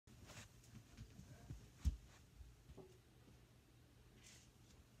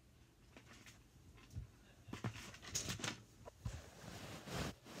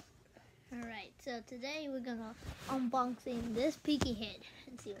So today we're gonna unboxing this piggy head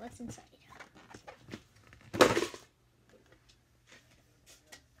and see what's inside.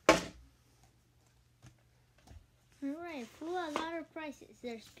 Alright, for a lot of prices,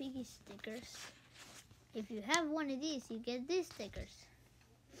 there's piggy stickers. If you have one of these, you get these stickers.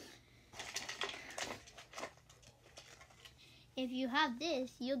 If you have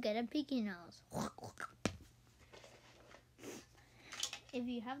this, you'll get a piggy nose. If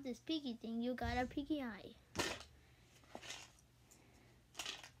you have this piggy thing, you got a piggy eye.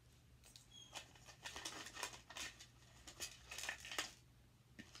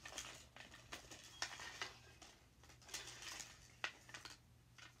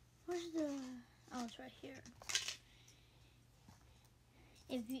 Where's the... Oh, it's right here.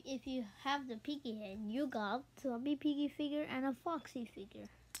 If you have the piggy head, you got a zombie piggy figure and a foxy figure.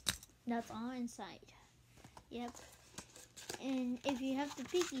 That's all inside. Yep. And if you have the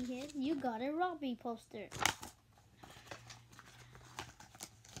piggy head, you got a Robbie poster.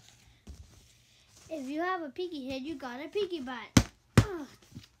 If you have a piggy head, you got a piggy butt. That's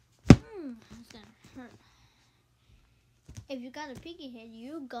gonna hurt. If you got a piggy head,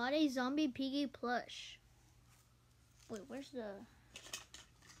 you got a zombie piggy plush. Wait, where's the...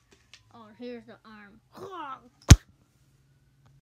 Oh, here's the arm.